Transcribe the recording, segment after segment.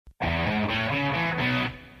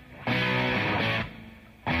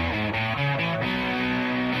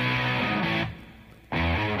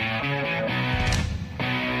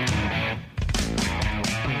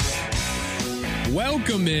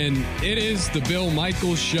Welcome in. It is the Bill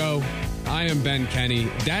Michaels Show. I am Ben Kenny.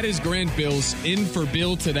 That is Grant Bills in for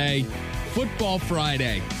Bill today. Football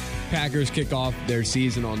Friday. Packers kick off their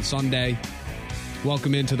season on Sunday.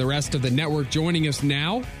 Welcome into the rest of the network joining us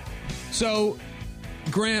now. So,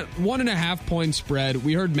 Grant, 1.5 point spread.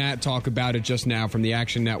 We heard Matt talk about it just now from the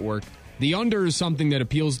Action Network. The under is something that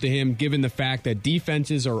appeals to him given the fact that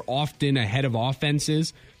defenses are often ahead of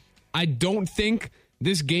offenses. I don't think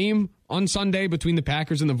this game on Sunday between the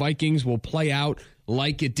Packers and the Vikings will play out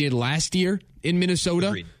like it did last year in Minnesota.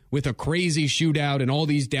 Agreed. With a crazy shootout and all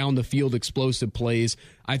these down-the-field explosive plays.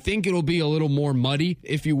 I think it'll be a little more muddy,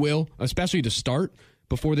 if you will, especially to start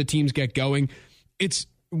before the teams get going. It's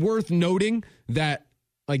worth noting that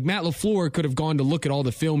like Matt LaFleur could have gone to look at all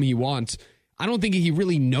the film he wants. I don't think he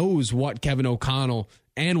really knows what Kevin O'Connell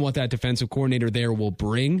and what that defensive coordinator there will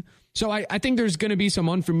bring. So I think there's going to be some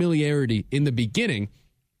unfamiliarity in the beginning.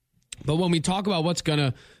 But when we talk about what's going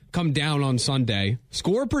to come down on Sunday,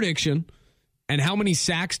 score prediction, and how many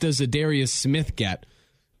sacks does Zadarius Smith get?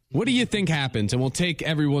 What do you think happens? And we'll take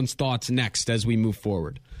everyone's thoughts next as we move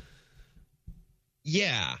forward.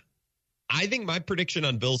 Yeah. I think my prediction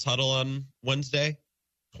on Bill's Huddle on Wednesday,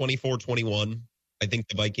 24-21. I think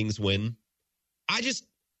the Vikings win.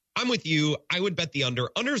 I'm with you. I would bet the under.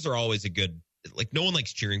 Unders are always a good, like no one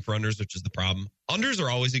likes cheering for unders, which is the problem. Unders are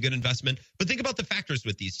always a good investment. But think about the factors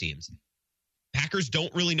with these teams. Packers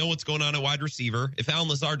don't really know what's going on at wide receiver. If Allen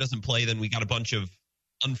Lazard doesn't play, then we got a bunch of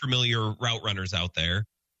unfamiliar route runners out there.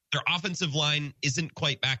 Their offensive line isn't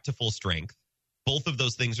quite back to full strength. Both of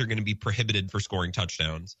those things are going to be prohibited for scoring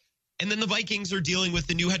touchdowns. And then the Vikings are dealing with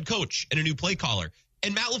the new head coach and a new play caller.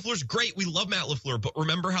 And Matt LaFleur's great. We love Matt LaFleur. But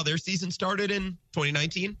remember how their season started in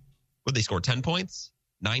 2019? Where they scored 10 points,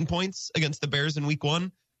 9 points against the Bears in week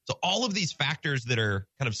 1. So all of these factors that are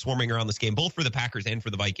kind of swarming around this game, both for the Packers and for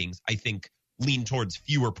the Vikings, I think lean towards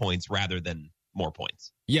fewer points rather than more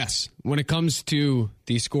points. Yes. When it comes to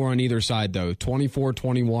the score on either side, though,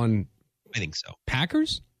 24-21. I think so.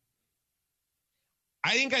 Packers?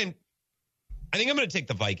 I think I'm going to take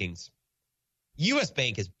the Vikings. U.S.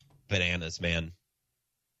 Bank is bananas, man.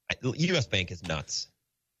 U.S. Bank is nuts.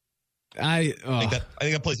 I think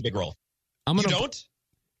that plays a big role. I'm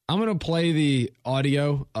going to play the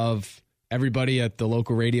audio of everybody at the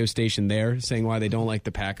local radio station there saying why they don't like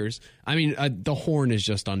the Packers. I mean, the horn is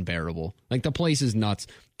just unbearable. Like, the place is nuts.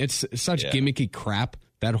 It's such gimmicky crap,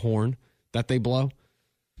 that horn that they blow.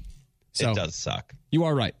 So, it does suck. You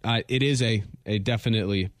are right. It is a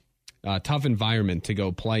definitely tough environment to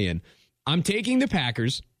go play in. I'm taking the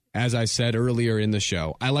Packers, as I said earlier in the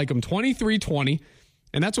show. I like them 23-20,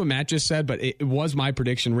 and that's what Matt just said, but it was my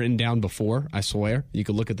prediction written down before, I swear. You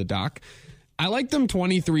could look at the doc. I like them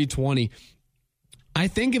 23-20. I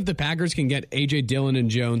think if the Packers can get A.J. Dillon and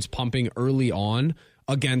Jones pumping early on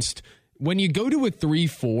against, when you go to a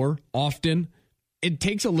 3-4 often, it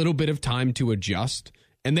takes a little bit of time to adjust.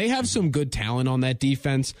 And they have some good talent on that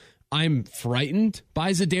defense. I'm frightened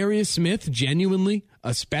by Zadarius Smith, genuinely,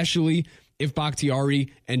 especially if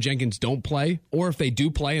Bakhtiari and Jenkins don't play, or if they do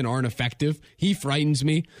play and aren't effective. He frightens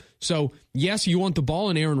me. So, yes, you want the ball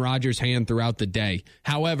in Aaron Rodgers' hand throughout the day.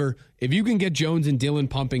 However, if you can get Jones and Dillon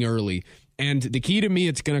pumping early, and the key to me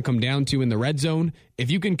it's going to come down to in the red zone, if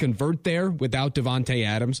you can convert there without Devontae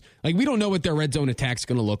Adams, like we don't know what their red zone attack's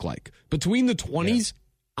going to look like. Between the 20s,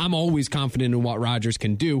 I'm always confident in what Rodgers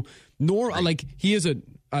can do, like he is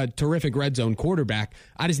a terrific red zone quarterback.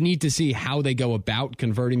 I just need to see how they go about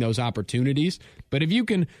converting those opportunities. But if you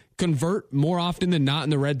can convert more often than not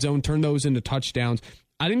in the red zone, turn those into touchdowns,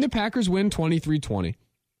 I think the Packers win 23-20.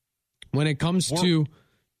 When it comes to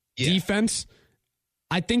defense,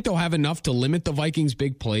 I think they'll have enough to limit the Vikings'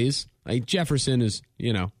 big plays. Like Jefferson is,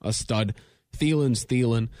 a stud. Thielen's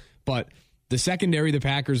Thielen. But the secondary the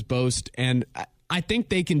Packers boast, and I think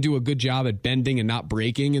they can do a good job at bending and not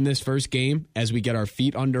breaking in this first game as we get our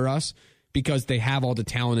feet under us, because they have all the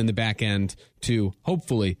talent in the back end to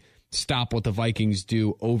hopefully stop what the Vikings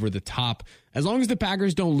do over the top. As long as the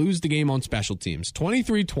Packers don't lose the game on special teams.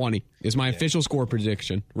 23-20 is my official score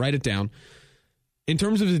prediction. Write it down. In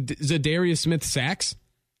terms of Zadarius Smith sacks,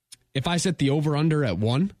 if I set the over-under at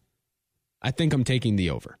 1, I think I'm taking the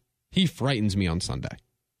over. He frightens me on Sunday.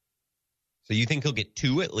 So you think he'll get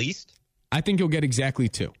 2 at least? I think he'll get exactly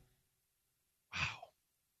 2. Wow.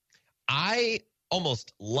 I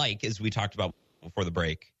almost like, as we talked about before the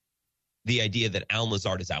break, the idea that Allen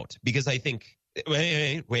Lazard is out. Because I think,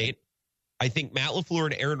 wait. I think Matt LaFleur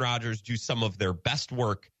and Aaron Rodgers do some of their best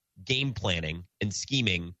work game planning and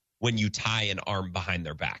scheming when you tie an arm behind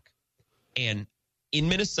their back. And in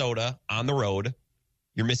Minnesota, on the road,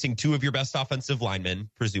 You're missing 2 of your best offensive linemen,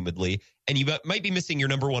 presumably, and you might be missing your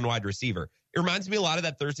number 1 wide receiver. It reminds me a lot of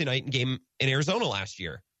that Thursday night game in Arizona last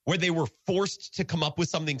year, where they were forced to come up with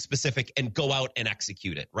something specific and go out and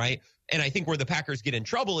execute it, right? And I think where the Packers get in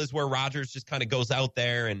trouble is where Rodgers just kind of goes out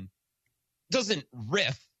there and doesn't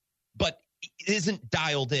riff, but isn't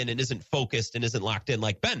dialed in and isn't focused and isn't locked in.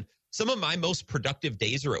 Like, Ben, some of my most productive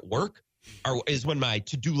days are at work is when my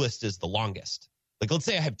to-do list is the longest. Like, let's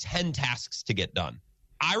say I have 10 tasks to get done.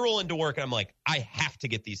 I roll into work and I'm like, I have to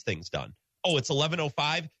get these things done. Oh, it's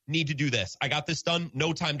 11:05. Need to do this. I got this done.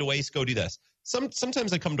 No time to waste. Go do this.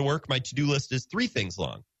 Sometimes I come to work. My to-do list is 3 things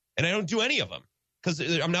long, and I don't do any of them because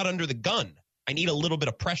I'm not under the gun. I need a little bit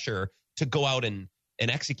of pressure to go out and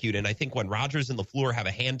execute. And I think when Rodgers and LaFleur have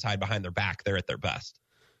a hand tied behind their back, they're at their best.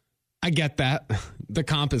 I get that. The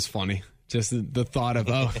comp is funny. Just the thought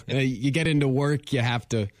of, you get into work, you got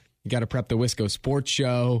to prep the Wisco Sports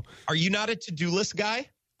Show. Are you not a to-do list guy?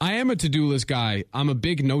 I am a to-do list guy. I'm a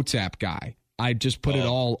big Notes app guy. I just put it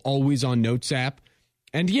all always on Notes app.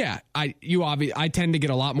 And yeah, I tend to get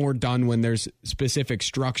a lot more done when there's specific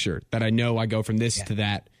structure that I know I go from this to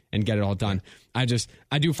that and get it all done. I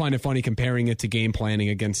do find it funny comparing it to game planning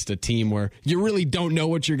against a team where you really don't know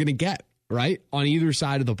what you're going to get, right? On either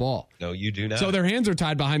side of the ball. No, you do not. So their hands are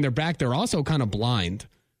tied behind their back. They're also kind of blind,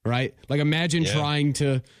 right? Like imagine trying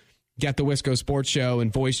to get the Wisco Sports Show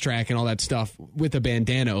and voice track and all that stuff with a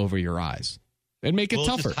bandana over your eyes. It'd make it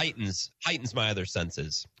tougher. It just heightens my other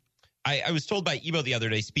senses. I was told by Ebo the other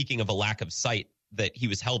day, speaking of a lack of sight, that he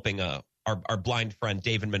was helping our blind friend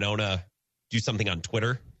David Monona do something on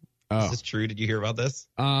Twitter. Oh. Is this true? Did you hear about this?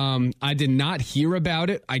 I did not hear about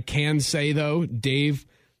it. I can say, though, Dave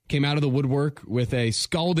came out of the woodwork with a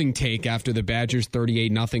scalding take after the Badgers'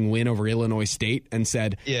 38-0 win over Illinois State and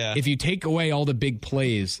said, if you take away all the big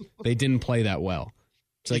plays, they didn't play that well.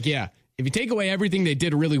 It's like, if you take away everything they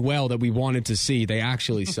did really well that we wanted to see, they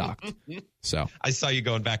actually sucked. So I saw you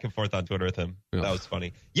going back and forth on Twitter with him. Oh. That was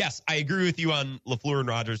funny. Yes, I agree with you on LaFleur and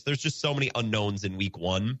Rodgers. There's just so many unknowns in week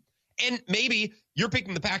 1. And maybe you're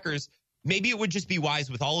picking the Packers. Maybe it would just be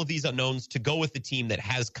wise with all of these unknowns to go with the team that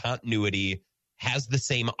has continuity, has the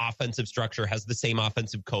same offensive structure, has the same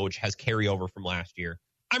offensive coach, has carryover from last year.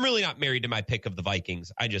 I'm really not married to my pick of the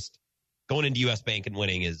Vikings. Going into US Bank and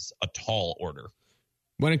winning is a tall order.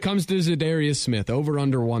 When it comes to Zadarius Smith, over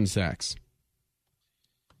under 1 sacks.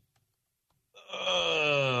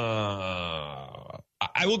 I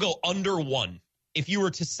will go under 1. If you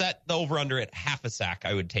were to set the over under at half a sack,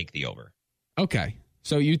 I would take the over. Okay.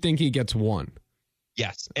 So you think he gets 1?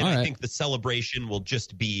 Yes. And I think the celebration will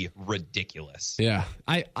just be ridiculous. Yeah.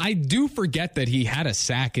 I do forget that he had a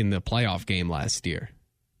sack in the playoff game last year.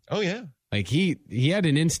 Oh, yeah. Like he had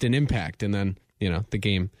an instant impact, and then, the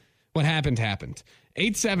game, what happened.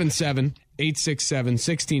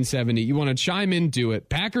 877-867-1670. You want to chime in, do it.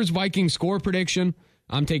 Packers-Vikings score prediction.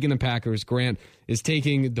 I'm taking the Packers. Grant is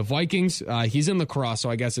taking the Vikings. He's in lacrosse, so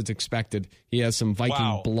I guess it's expected. He has some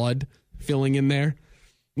Viking blood filling in there.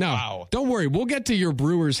 No, Don't worry. We'll get to your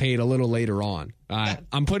Brewers hate a little later on.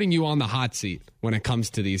 I'm putting you on the hot seat when it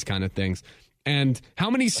comes to these kind of things. And how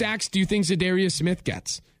many sacks do you think Zadarius Smith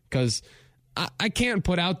gets? Because I can't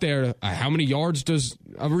put out there how many yards does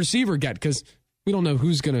a receiver get, because we don't know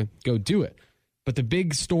who's going to go do it. But the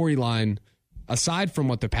big storyline, aside from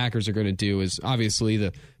what the Packers are going to do, is obviously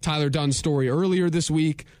the Tyler Dunn story earlier this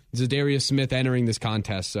week, Zadarius Smith entering this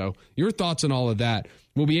contest. So your thoughts on all of that.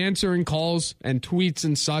 We'll be answering calls and tweets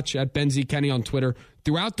and such at Ben Z. Kenny on Twitter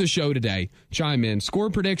throughout the show today. Chime in. Score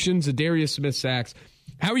predictions, Zadarius Smith sacks.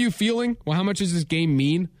 How are you feeling? Well, how much does this game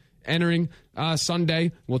mean entering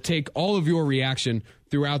Sunday? We'll take all of your reaction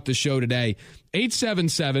throughout the show today.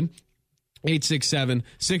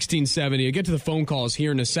 877-867-1670. I'll get to the phone calls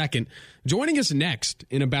here in a second. Joining us next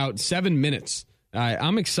in about 7 minutes.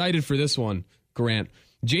 I'm excited for this one, Grant.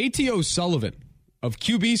 JT O'Sullivan of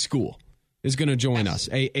QB School is going to join us.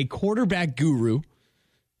 A quarterback guru,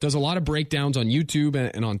 does a lot of breakdowns on YouTube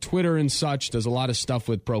and on Twitter and such, does a lot of stuff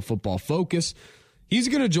with Pro Football Focus. He's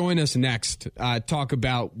going to join us next, talk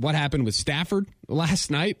about what happened with Stafford last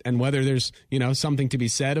night and whether there's, something to be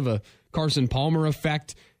said of a Carson Palmer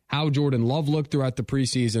effect, how Jordan Love looked throughout the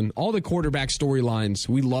preseason, all the quarterback storylines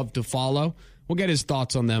we love to follow. We'll get his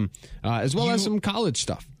thoughts on them, as well as some college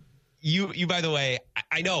stuff. You, by the way,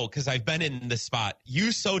 I know because I've been in this spot.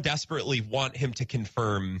 You so desperately want him to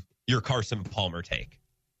confirm your Carson Palmer take.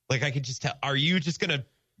 Like I could just tell. Are you just going to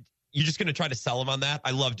You're just going to try to sell them on that?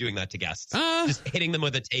 I love doing that to guests. Just hitting them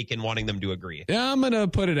with a take and wanting them to agree. Yeah, I'm going to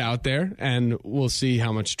put it out there, and we'll see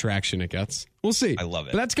how much traction it gets. We'll see. I love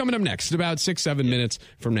it. But that's coming up next, about 6-7 minutes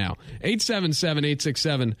from now.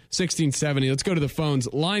 877-867-1670. Let's go to the phones.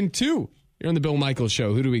 Line 2. You're on the Bill Michaels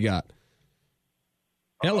Show. Who do we got?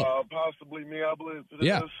 Hello. Possibly me, I believe.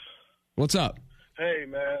 Yeah. What's up? Hey,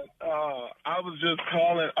 man. I was just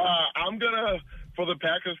calling. I'm going to, for the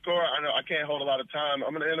Packers score, I know I can't hold a lot of time.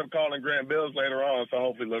 I'm going to end up calling Grant Bills later on, so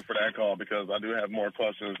hopefully look for that call because I do have more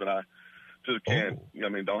questions that I just can't,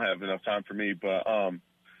 don't have enough time for me. But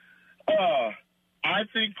I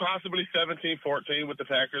think possibly 17-14 with the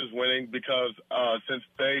Packers winning because since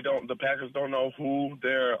the Packers don't know who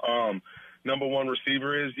their number one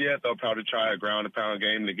receiver is yet, they'll probably try a ground and pound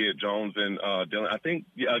game to get Jones and Dillon. I think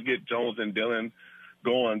get Jones and Dillon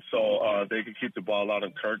going so they can keep the ball out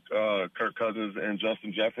of Kirk Cousins and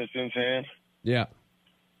Justin Jefferson's hands. Yeah.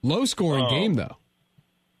 Low scoring game though.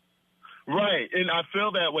 Right, and I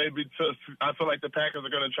feel that way because I feel like the Packers are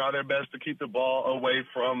going to try their best to keep the ball away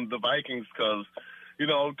from the Vikings because,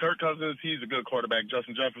 Kirk Cousins, he's a good quarterback.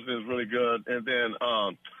 Justin Jefferson is really good. And then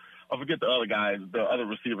I forget the other guys, the other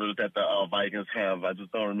receivers that the Vikings have. I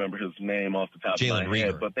just don't remember his name off the top of my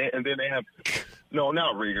head. But then they have – no,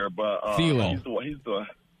 not Rieger, but Thielen. He's the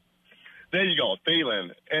 – there you go,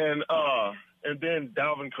 Thielen. And then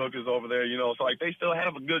Dalvin Cook is over there, So, they still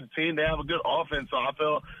have a good team. They have a good offense. So, I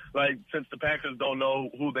feel like since the Packers don't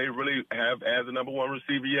know who they really have as the number one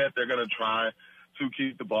receiver yet, they're going to try to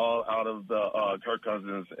keep the ball out of the Kirk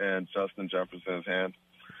Cousins and Justin Jefferson's hands.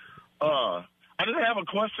 I just have a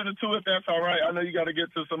question or two, if that's all right. I know you got to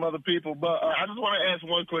get to some other people, but I just want to ask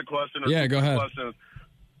one quick question. Yeah, go ahead. Questions.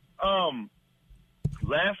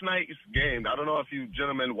 Last night's game, I don't know if you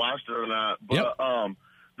gentlemen watched it or not, but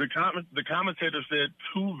the commentator said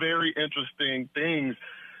two very interesting things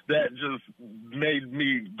that just made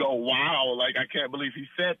me go, wow, I can't believe he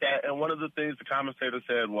said that. And one of the things the commentator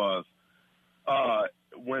said was,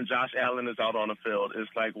 when Josh Allen is out on the field, it's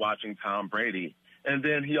like watching Tom Brady. And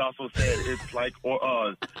then he also said it's like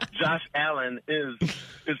Josh Allen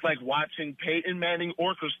it's like watching Peyton Manning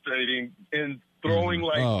orchestrating and throwing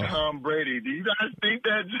like Tom Brady. Do you guys think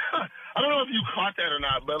that? I don't know if you caught that or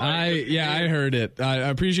not, but I heard it. I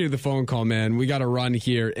appreciate the phone call, man. We got to run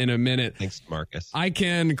here in a minute. Thanks, Marcus. I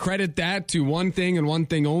can credit that to one thing and one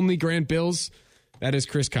thing only, Grant Bills. That is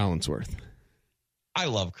Chris Collinsworth. I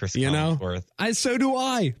love Chris Collinsworth. So do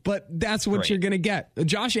I, but that's what you're going to get.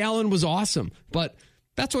 Josh Allen was awesome, but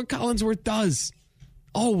that's what Collinsworth does.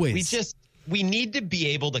 Always. We need to be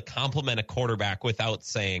able to compliment a quarterback without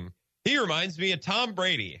saying, he reminds me of Tom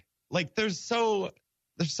Brady. There's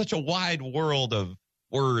such a wide world of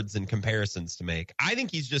words and comparisons to make. I think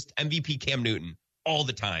he's just MVP Cam Newton all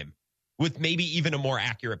the time with maybe even a more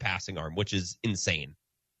accurate passing arm, which is insane.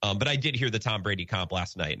 But I did hear the Tom Brady comp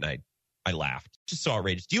last night, and I laughed. Just so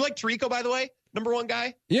outrageous. Do you like Tirico, by the way? Number one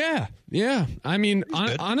guy? Yeah. I mean,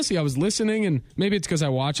 honestly, I was listening, and maybe it's because I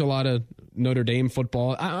watch a lot of Notre Dame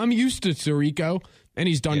football. I'm used to Tirico, and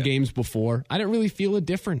he's done games before. I didn't really feel a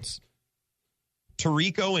difference.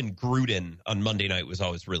 Tirico and Gruden on Monday night was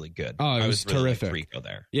always really good. Oh, it was terrific. Like Tirico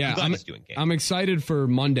there. Yeah, I'm excited for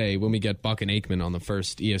Monday when we get Buck and Aikman on the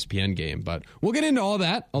first ESPN game. But we'll get into all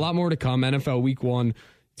that. A lot more to come. NFL Week 1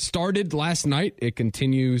 started last night. It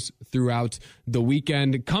continues throughout the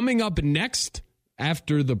weekend. Coming up next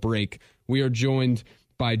after the break, we are joined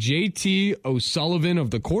by JT O'Sullivan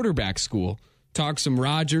of the Quarterback School. Talk some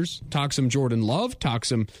Rodgers, talk some Jordan Love, talk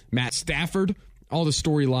some Matt Stafford, all the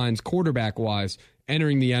storylines quarterback-wise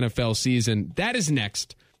entering the NFL season. That is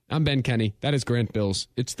next. I'm Ben Kenny. That is Grant Bills.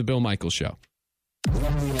 It's the Bill Michaels Show.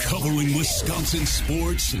 Covering Wisconsin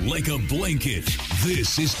sports like a blanket.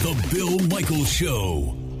 This is the Bill Michaels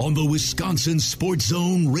Show on the Wisconsin Sports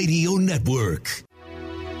Zone Radio Network.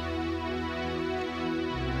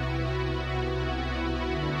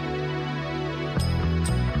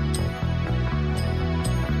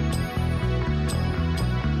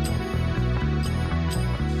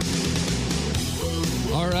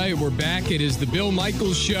 All right, we're back. It is the Bill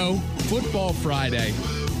Michaels Show, Football Friday.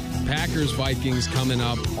 Packers Vikings coming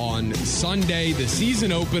up on Sunday, the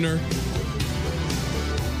season opener.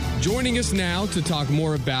 Joining us now to talk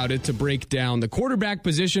more about it, to break down the quarterback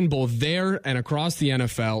position both there and across the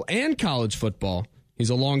NFL and college football.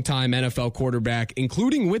 He's a longtime NFL quarterback,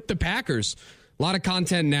 including with the Packers. A lot of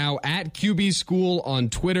content now at QB School on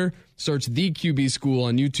Twitter. Search the QB School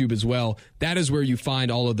on YouTube as well. That is where you find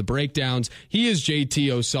all of the breakdowns. He is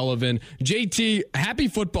JT O'Sullivan. JT, happy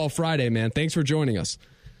Football Friday, man. Thanks for joining us.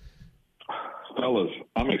 Fellas,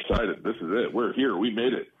 I'm excited. This is it. We're here. We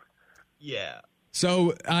made it. Yeah.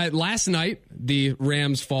 So last night, the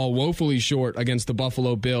Rams fall woefully short against the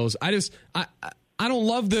Buffalo Bills. I don't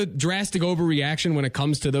love the drastic overreaction when it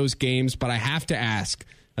comes to those games, but I have to ask.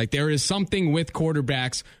 Like, there is something with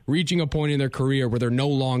quarterbacks reaching a point in their career where they're no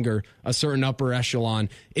longer a certain upper echelon.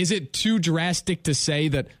 Is it too drastic to say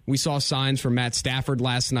that we saw signs from Matt Stafford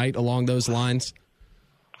last night along those lines?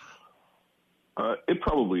 It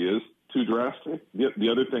probably is too drastic. The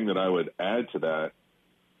other thing that I would add to that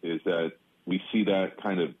is that we see that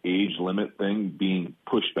kind of age limit thing being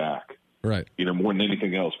pushed back. Right. More than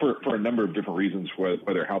anything else for a number of different reasons,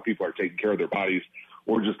 whether how people are taking care of their bodies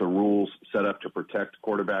or just the rules set up to protect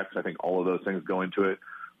quarterbacks. I think all of those things go into it.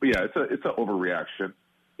 But yeah, it's an overreaction.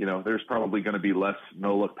 There's probably going to be less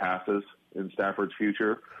no-look passes in Stafford's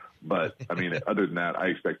future. But, I mean, other than that, I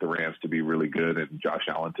expect the Rams to be really good and Josh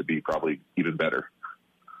Allen to be probably even better.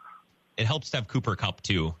 It helps to have Cooper Kupp,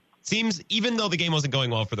 too. Seems, even though the game wasn't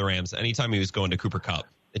going well for the Rams, anytime he was going to Cooper Kupp,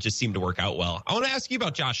 it just seemed to work out well. I want to ask you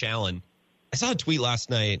about Josh Allen. I saw a tweet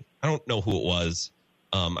last night. I don't know who it was.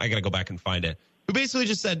 I got to go back and find it. Who basically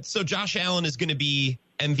just said, so Josh Allen is going to be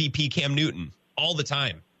MVP Cam Newton all the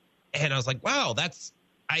time. And I was like, wow,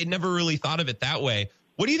 I never really thought of it that way.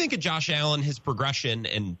 What do you think of Josh Allen, his progression,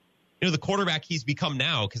 and the quarterback he's become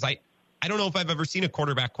now? Because I don't know if I've ever seen a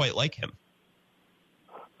quarterback quite like him.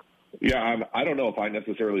 Yeah, I don't know if I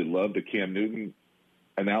necessarily love the Cam Newton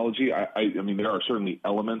analogy. I mean, there are certainly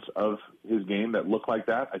elements of his game that look like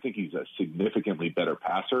that. I think he's a significantly better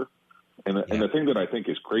passer. And the thing that I think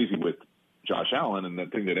is crazy with Josh Allen, and the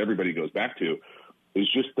thing that everybody goes back to, is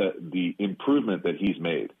just the improvement that he's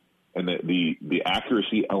made and the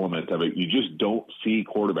accuracy element of it. You just don't see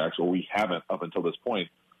quarterbacks, or we haven't up until this point,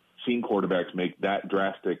 seen quarterbacks make that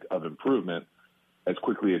drastic of improvement as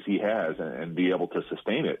quickly as he has and be able to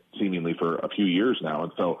sustain it seemingly for a few years now.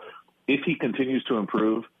 And so if he continues to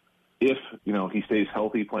improve, if, he stays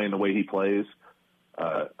healthy playing the way he plays,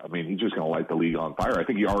 I mean, he's just going to light the league on fire. I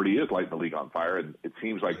think he already is lighting the league on fire, and it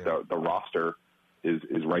seems like the roster is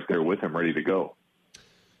right there with him, ready to go.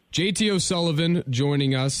 JT O'Sullivan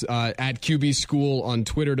joining us at QB School on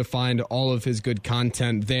Twitter to find all of his good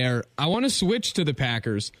content there. I want to switch to the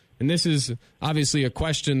Packers, and this is obviously a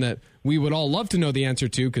question that we would all love to know the answer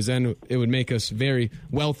to, because then it would make us very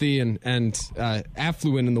wealthy and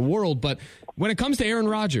affluent in the world. But when it comes to Aaron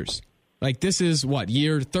Rodgers, like, this is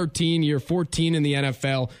year 13, year 14 in the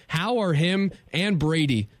NFL. How are him and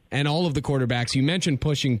Brady and all of the quarterbacks, you mentioned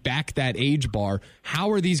pushing back that age bar,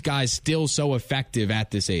 how are these guys still so effective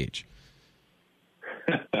at this age?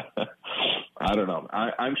 I don't know.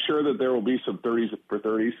 I'm sure that there will be some 30s for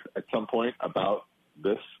 30s at some point about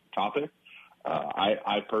this topic.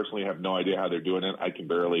 I personally have no idea how they're doing it. I can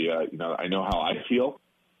barely, I know how I feel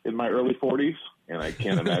in my early 40s, and I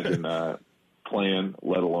can't imagine playing,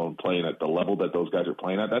 let alone playing at the level that those guys are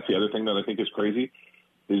playing at. That's the other thing that I think is crazy,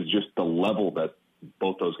 is just the level that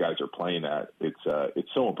both those guys are playing at. It's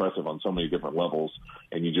so impressive on so many different levels,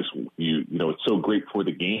 and it's so great for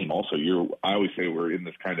the game. Also, I always say we're in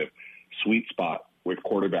this kind of sweet spot with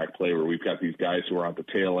quarterback play where we've got these guys who are on the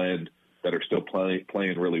tail end that are still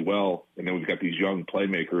playing really well, and then we've got these young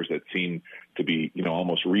playmakers that seem to be,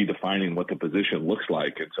 almost redefining what the position looks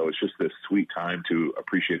like. And so it's just this sweet time to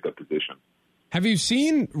appreciate the position. Have you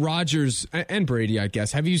seen Rodgers and Brady, I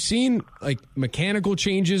guess, have you seen like mechanical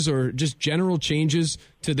changes or just general changes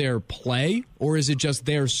to their play? Or is it just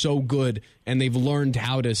they're so good and they've learned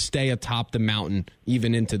how to stay atop the mountain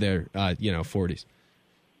even into their, 40s?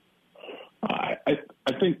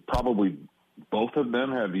 I think probably both of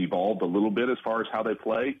them have evolved a little bit as far as how they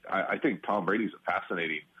play. I think Tom Brady's a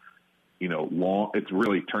fascinating, it's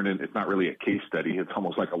really turned in, it's not really a case study. It's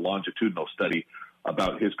almost like a longitudinal study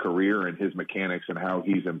about his career and his mechanics and how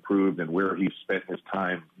he's improved and where he's spent his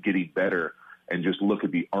time getting better, and just look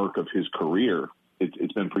at the arc of his career.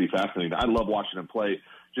 It's been pretty fascinating. I love watching him play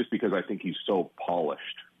just because I think he's so polished.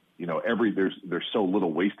 There's so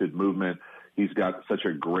little wasted movement. He's got such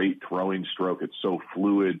a great throwing stroke. It's so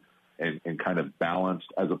fluid and kind of balanced,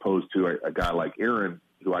 as opposed to a guy like Aaron,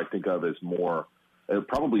 who I think of as more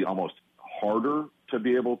probably almost harder to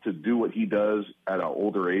be able to do what he does at an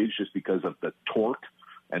older age, just because of the torque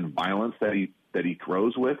and violence that he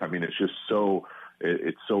throws with. I mean, it's just so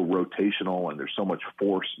rotational, and there's so much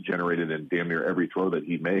force generated in damn near every throw that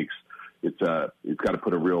he makes. It's got to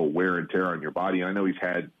put a real wear and tear on your body. And I know he's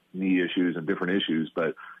had knee issues and different issues,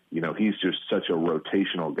 but he's just such a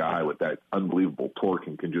rotational guy with that unbelievable torque,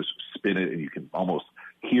 and can just spin it, and you can almost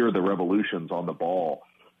hear the revolutions on the ball.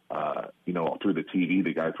 Through the TV,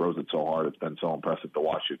 the guy throws it so hard. It's been so impressive to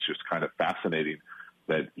watch. It's just kind of fascinating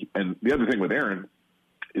and the other thing with Aaron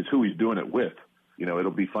is who he's doing it with.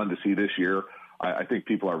 It'll be fun to see this year. I think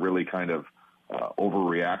people are really kind of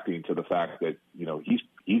overreacting to the fact that,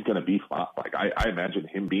 he's going to be fine. Like, I imagine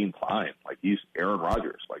him being fine. Like, he's Aaron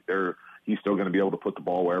Rodgers. Like, he's still going to be able to put the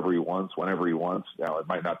ball wherever he wants, whenever he wants. Now, it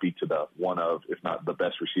might not be to the one of, if not the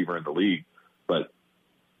best receiver in the league, but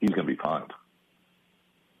he's going to be fine.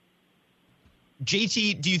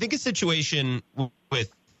 JT, do you think a situation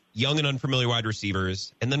with young and unfamiliar wide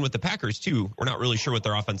receivers, and then with the Packers too, we're not really sure what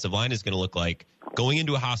their offensive line is going to look like going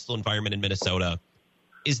into a hostile environment in Minnesota?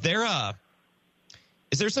 Is there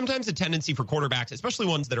sometimes a tendency for quarterbacks, especially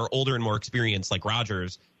ones that are older and more experienced like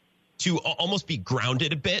Rodgers, to almost be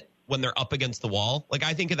grounded a bit when they're up against the wall? Like,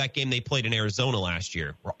 I think of that game they played in Arizona last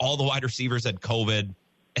year where all the wide receivers had COVID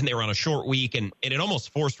and they were on a short week, and it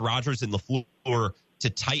almost forced Rodgers and LaFleur to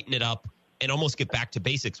tighten it up and almost get back to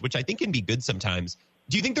basics, which I think can be good sometimes.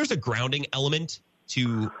 Do you think there's a grounding element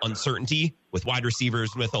to uncertainty with wide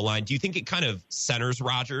receivers, with O-line? Do you think it kind of centers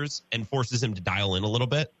Rodgers and forces him to dial in a little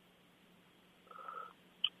bit?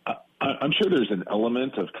 I'm sure there's an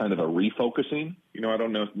element of kind of a refocusing. I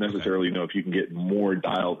don't necessarily know if you can get more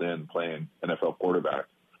dialed in playing NFL quarterback,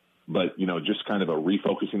 but, just kind of a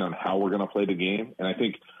refocusing on how we're going to play the game. And I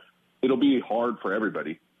think it'll be hard for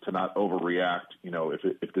everybody to not overreact,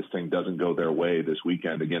 if this thing doesn't go their way this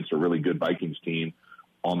weekend against a really good Vikings team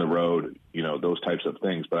on the road, those types of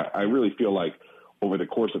things. But I really feel like over the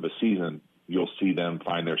course of a season, you'll see them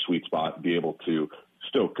find their sweet spot, be able to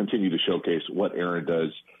still continue to showcase what Aaron does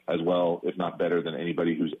as well, if not better than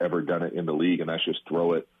anybody who's ever done it in the league. And that's just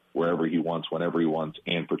throw it wherever he wants, whenever he wants,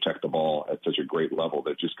 and protect the ball at such a great level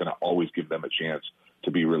that's just going to always give them a chance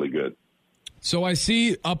to be really good. So I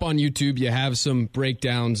see up on YouTube you have some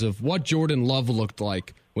breakdowns of what Jordan Love looked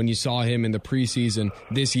like when you saw him in the preseason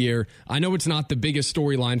this year. I know it's not the biggest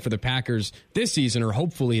storyline for the Packers this season, or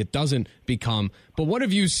hopefully it doesn't become, but what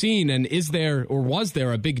have you seen, and is there or was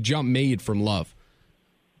there a big jump made from Love?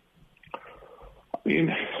 I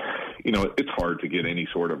mean, it's hard to get any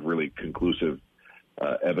sort of really conclusive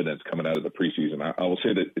evidence coming out of the preseason. I will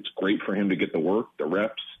say that it's great for him to get the work, the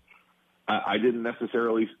reps. I didn't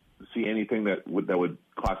necessarily see anything that would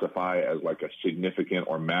classify as like a significant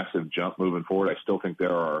or massive jump moving forward. I still think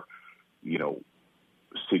there are,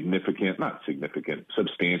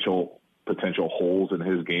 substantial potential holes in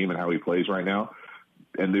his game and how he plays right now.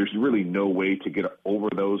 And there's really no way to get over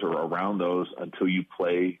those or around those until you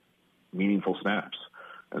play meaningful snaps.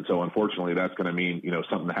 And so unfortunately that's going to mean,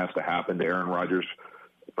 something has to happen to Aaron Rodgers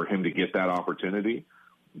for him to get that opportunity.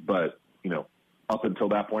 But, up until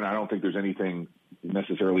that point, I don't think there's anything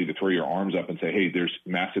necessarily to throw your arms up and say, hey, there's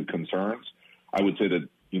massive concerns. I would say that,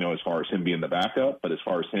 as far as him being the backup, but as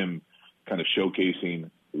far as him kind of showcasing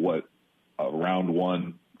what a round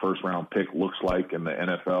one first round pick looks like in the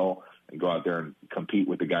NFL and go out there and compete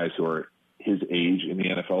with the guys who are his age in the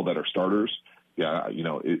NFL that are starters. Yeah,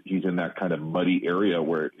 he's in that kind of muddy area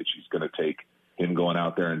where it's just going to take him going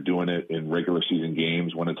out there and doing it in regular season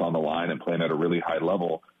games when it's on the line and playing at a really high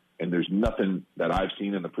level. And there's nothing that I've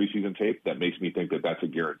seen in the preseason tape that makes me think that that's a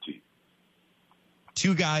guarantee.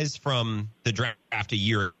 Two guys from the draft a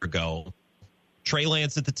year ago, Trey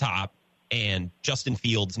Lance at the top and Justin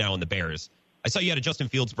Fields now in the Bears. I saw you had a Justin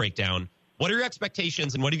Fields breakdown. What are your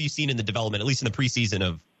expectations and what have you seen in the development, at least in the preseason,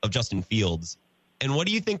 of Justin Fields? And what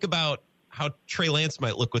do you think about how Trey Lance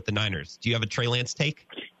might look with the Niners? Do you have a Trey Lance take?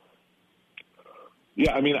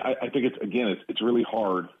 Yeah, I mean, I think it's really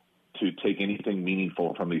hard to take anything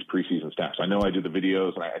meaningful from these preseason stats. I know I do the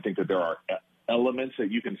videos, and I think that there are elements that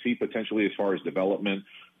you can see potentially as far as development,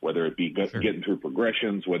 whether it be getting through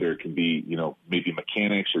progressions, whether it can be, maybe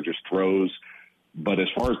mechanics or just throws. But as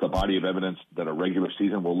far as the body of evidence that a regular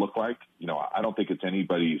season will look like, I don't think it's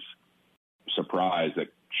anybody's surprise that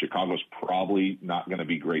Chicago's probably not going to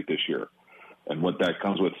be great this year. And what that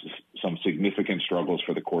comes with some significant struggles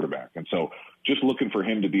for the quarterback. And so just looking for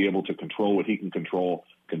him to be able to control what he can control,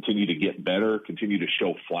 continue to get better, continue to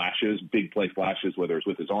show flashes, big play flashes, whether it's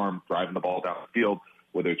with his arm, driving the ball down the field,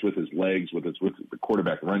 whether it's with his legs, whether it's with the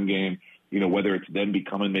quarterback run game, whether it's then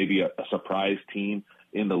becoming maybe a surprise team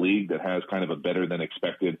in the league that has kind of a better than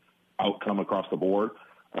expected outcome across the board.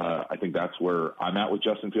 I think that's where I'm at with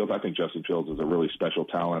Justin Fields. I think Justin Fields is a really special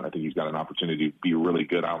talent. I think he's got an opportunity to be really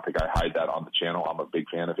good. I don't think I hide that on the channel. I'm a big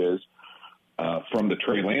fan of his. From the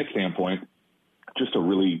Trey Lance standpoint, just a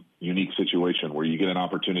really unique situation where you get an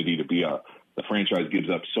opportunity to be the franchise gives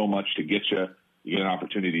up so much to get you. You get an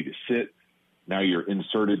opportunity to sit. Now you're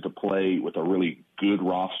inserted to play with a really good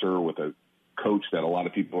roster with a coach that a lot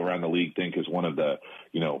of people around the league think is one of the,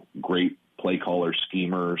 great play caller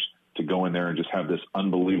schemers, to go in there and just have this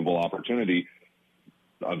unbelievable opportunity.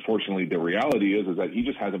 Unfortunately, the reality is that he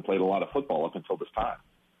just hasn't played a lot of football up until this time.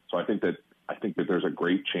 So I think that I think that there's a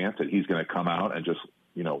great chance that he's going to come out and just,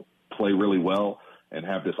 play really well and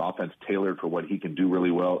have this offense tailored for what he can do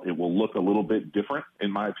really well. It will look a little bit different, in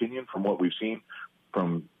my opinion, from what we've seen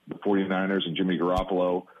from the 49ers and Jimmy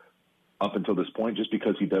Garoppolo up until this point, just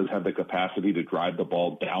because he does have the capacity to drive the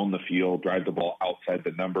ball down the field, drive the ball outside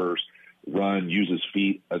the numbers, run, use his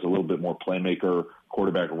feet as a little bit more playmaker,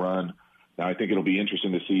 quarterback run. Now, I think it'll be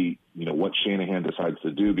interesting to see, what Shanahan decides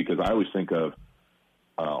to do, because I always think of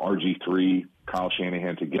RG3, Kyle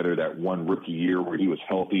Shanahan together that one rookie year where he was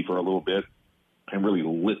healthy for a little bit and really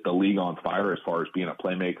lit the league on fire as far as being a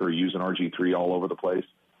playmaker, using RG3 all over the place.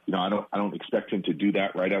 I don't expect him to do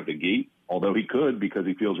that right out the gate, although he could, because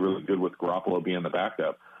he feels really good with Garoppolo being the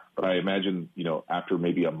backup. But I imagine, after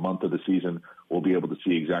maybe a month of the season, we'll be able to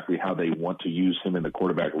see exactly how they want to use him in the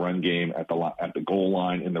quarterback run game at the goal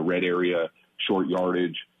line, in the red area, short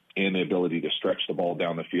yardage, and the ability to stretch the ball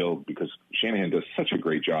down the field, because Shanahan does such a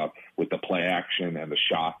great job with the play action and the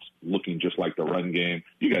shots looking just like the run game.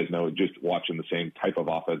 You guys know, just watching the same type of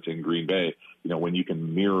offense in Green Bay, when you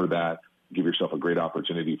can mirror that, give yourself a great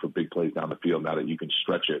opportunity for big plays down the field now that you can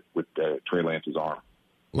stretch it with Trey Lance's arm.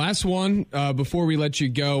 Last one before we let you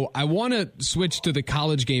go. I want to switch to the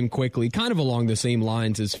college game quickly, kind of along the same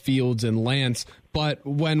lines as Fields and Lance. But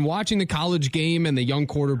when watching the college game and the young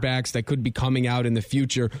quarterbacks that could be coming out in the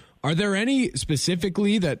future, are there any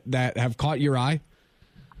specifically that have caught your eye?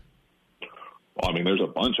 Well, there's a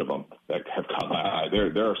bunch of them that have caught my eye.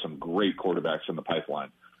 There are some great quarterbacks in the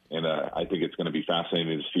pipeline. And I think it's going to be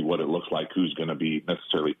fascinating to see what it looks like, who's going to be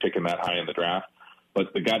necessarily picking that high in the draft.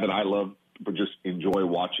 But the guy that I love but just enjoy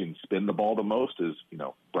watching spin the ball the most is,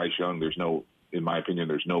 Bryce Young. In my opinion,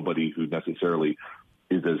 there's nobody who necessarily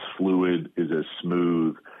is as fluid, is as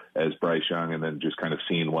smooth as Bryce Young, and then just kind of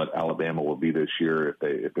seeing what Alabama will be this year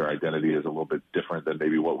if their identity is a little bit different than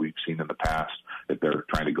maybe what we've seen in the past, if they're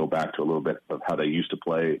trying to go back to a little bit of how they used to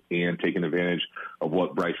play and taking advantage of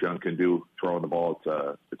what Bryce Young can do throwing the ball.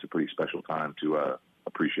 It's a pretty special time to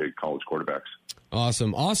appreciate college quarterbacks.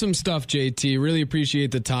 Awesome stuff, JT. Really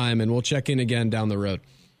appreciate the time, and we'll check in again down the road.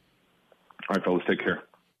 All right, fellas, take care.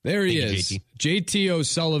 There he is, JT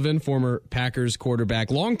O'Sullivan, former Packers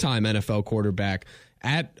quarterback, longtime NFL quarterback,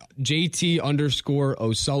 at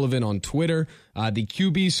JT_O'Sullivan on Twitter, the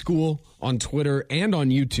QB School on Twitter and on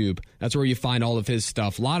YouTube. That's where you find all of his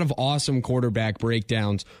stuff. A lot of awesome quarterback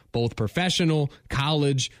breakdowns, both professional,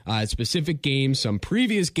 college, specific games, some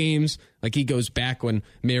previous games, like he goes back when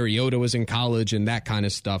Mariota was in college and that kind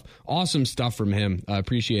of stuff. Awesome stuff from him. I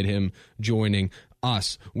appreciate him joining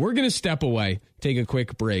us. We're going to step away, take a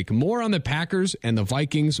quick break. More on the Packers and the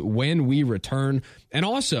Vikings when we return. And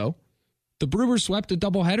also, the Brewers swept a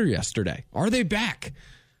doubleheader yesterday. Are they back?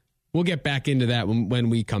 We'll get back into that when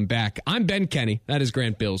we come back. I'm Ben Kenny. That is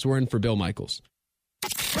Grant Bills. We're in for Bill Michaels.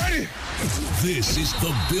 Ready? This is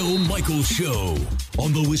the Bill Michaels Show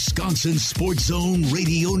on the Wisconsin Sports Zone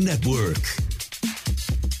Radio Network.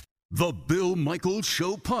 The Bill Michaels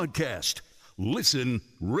Show podcast. Listen,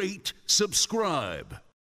 rate, subscribe.